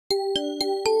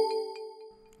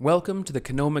Welcome to the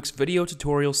Chenomx video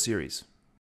tutorial series.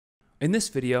 In this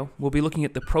video, we'll be looking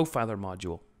at the Profiler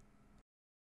module.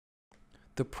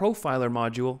 The Profiler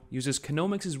module uses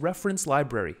Chenomx's reference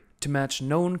library to match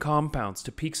known compounds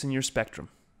to peaks in your spectrum.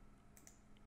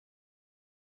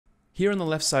 Here on the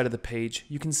left side of the page,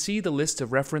 you can see the list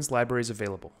of reference libraries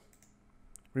available.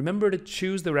 Remember to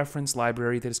choose the reference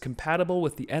library that is compatible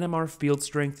with the NMR field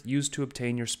strength used to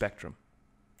obtain your spectrum.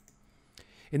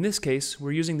 In this case,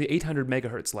 we're using the 800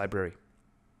 MHz library.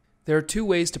 There are two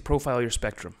ways to profile your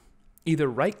spectrum. Either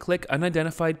right-click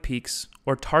unidentified peaks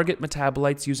or target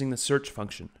metabolites using the search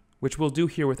function, which we'll do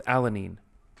here with alanine.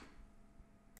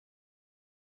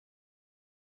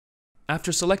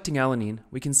 After selecting alanine,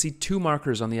 we can see two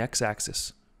markers on the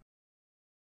x-axis.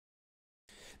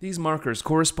 These markers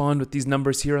correspond with these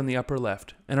numbers here on the upper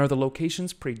left and are the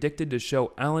locations predicted to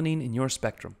show alanine in your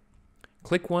spectrum.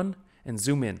 Click one and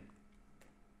zoom in.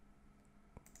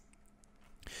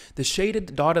 The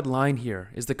shaded dotted line here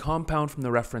is the compound from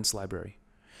the reference library.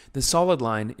 The solid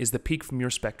line is the peak from your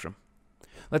spectrum.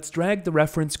 Let's drag the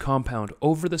reference compound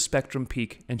over the spectrum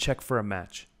peak and check for a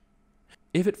match.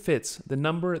 If it fits, the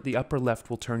number at the upper left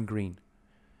will turn green.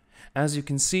 As you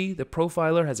can see, the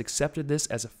profiler has accepted this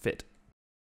as a fit.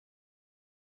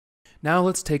 Now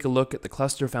let's take a look at the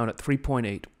cluster found at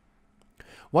 3.8.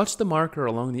 Watch the marker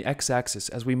along the x-axis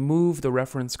as we move the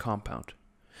reference compound.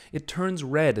 It turns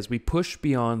red as we push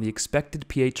beyond the expected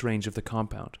pH range of the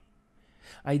compound.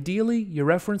 Ideally, your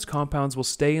reference compounds will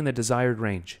stay in the desired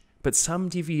range, but some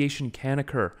deviation can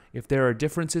occur if there are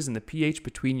differences in the pH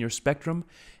between your spectrum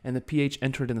and the pH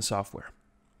entered in the software.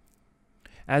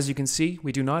 As you can see,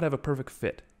 we do not have a perfect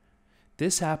fit.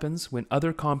 This happens when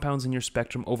other compounds in your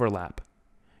spectrum overlap.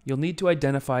 You'll need to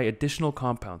identify additional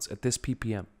compounds at this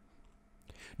ppm.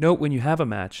 Note when you have a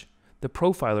match, the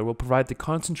profiler will provide the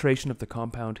concentration of the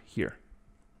compound here.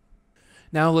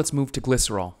 Now let's move to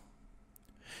glycerol.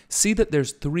 See that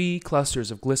there's 3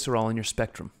 clusters of glycerol in your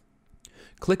spectrum.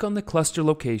 Click on the cluster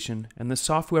location and the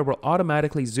software will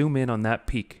automatically zoom in on that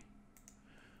peak.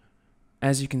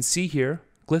 As you can see here,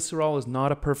 glycerol is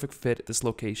not a perfect fit at this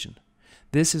location.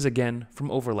 This is again from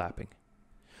overlapping.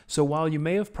 So while you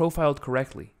may have profiled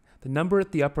correctly, the number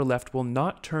at the upper left will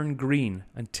not turn green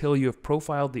until you have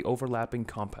profiled the overlapping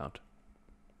compound.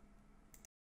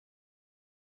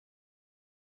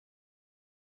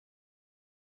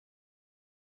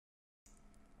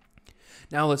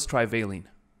 Now let's try valine.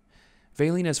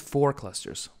 Valine has 4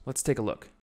 clusters. Let's take a look.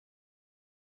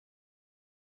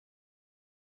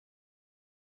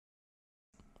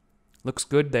 Looks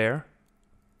good there.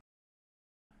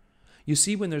 You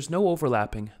see when there's no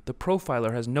overlapping, the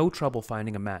profiler has no trouble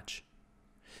finding a match.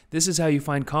 This is how you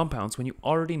find compounds when you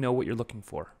already know what you're looking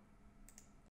for.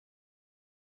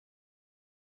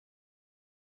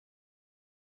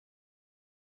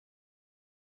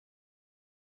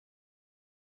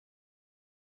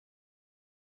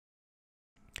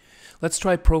 Let's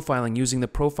try profiling using the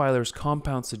profiler's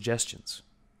compound suggestions.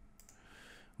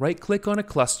 Right-click on a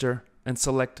cluster and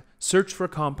select Search for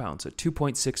Compounds at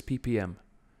 2.6 ppm.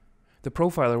 The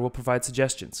profiler will provide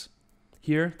suggestions.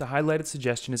 Here, the highlighted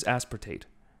suggestion is aspartate.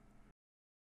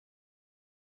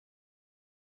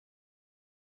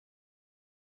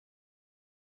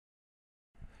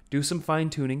 Do some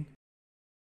fine-tuning.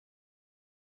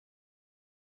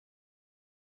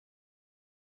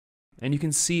 And you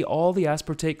can see all the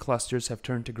aspartate clusters have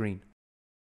turned to green.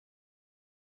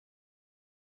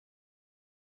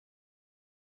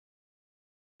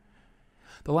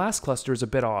 The last cluster is a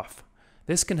bit off.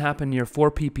 This can happen near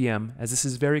 4 ppm as this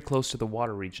is very close to the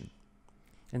water region.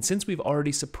 And since we've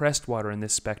already suppressed water in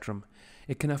this spectrum,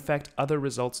 it can affect other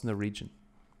results in the region.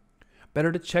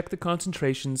 Better to check the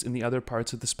concentrations in the other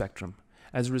parts of the spectrum,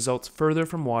 as results further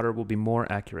from water will be more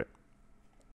accurate.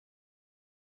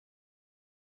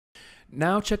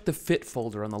 Now check the Fit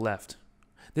folder on the left.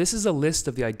 This is a list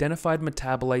of the identified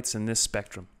metabolites in this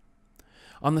spectrum.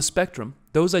 On the spectrum,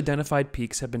 those identified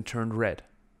peaks have been turned red.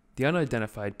 The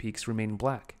unidentified peaks remain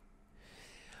black.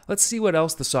 Let's see what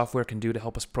else the software can do to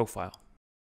help us profile.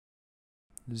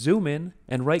 Zoom in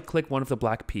and right-click one of the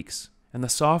black peaks, and the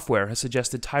software has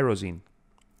suggested tyrosine.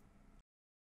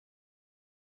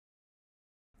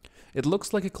 It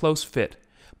looks like a close fit,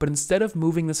 but instead of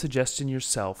moving the suggestion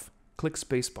yourself, click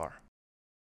spacebar.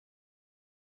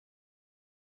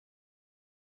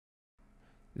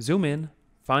 Zoom in,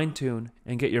 fine-tune,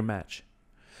 and get your match.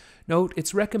 Note,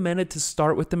 it's recommended to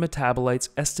start with the metabolites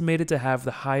estimated to have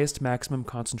the highest maximum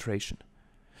concentration.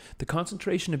 The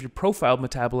concentration of your profiled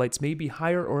metabolites may be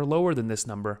higher or lower than this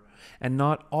number, and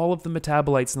not all of the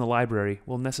metabolites in the library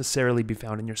will necessarily be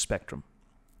found in your spectrum.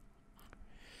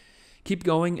 Keep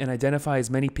going and identify as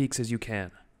many peaks as you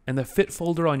can, and the fit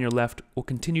folder on your left will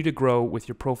continue to grow with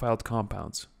your profiled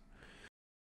compounds.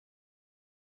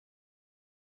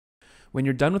 When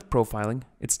you're done with profiling,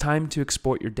 it's time to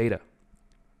export your data.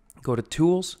 Go to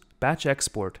Tools, Batch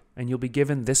Export, and you'll be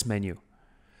given this menu.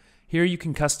 Here you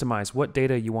can customize what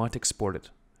data you want exported.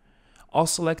 I'll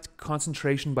select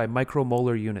concentration by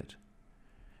micromolar unit.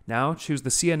 Now choose the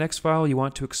CNX file you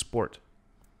want to export.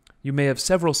 You may have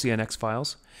several CNX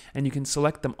files, and you can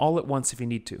select them all at once if you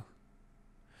need to.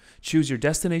 Choose your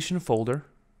destination folder.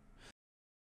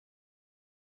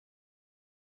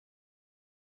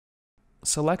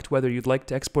 Select whether you'd like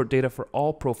to export data for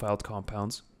all profiled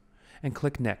compounds, and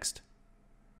click Next.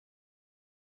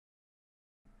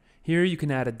 Here you can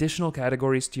add additional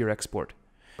categories to your export,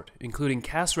 including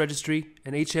CAS registry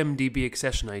and HMDB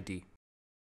accession ID.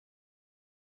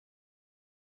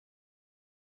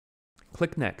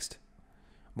 Click Next.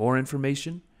 More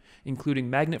information, including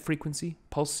magnet frequency,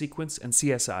 pulse sequence, and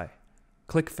CSI.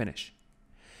 Click Finish.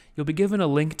 You'll be given a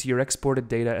link to your exported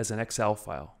data as an Excel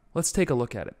file. Let's take a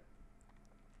look at it.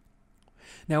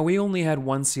 Now we only had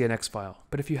one CNX file,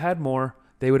 but if you had more,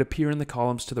 they would appear in the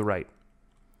columns to the right.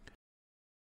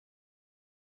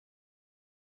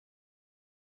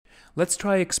 Let's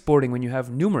try exporting when you have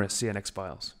numerous CNX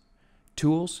files.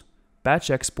 Tools, Batch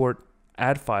Export,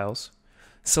 Add Files.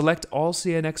 Select all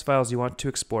CNX files you want to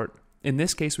export. In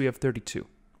this case, we have 32.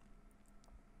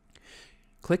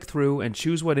 Click through and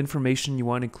choose what information you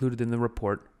want included in the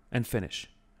report, and finish.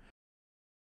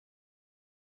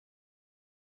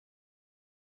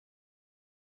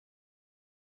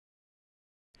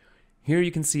 Here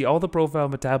you can see all the profile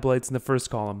metabolites in the first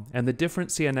column, and the different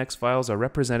CNX files are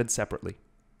represented separately.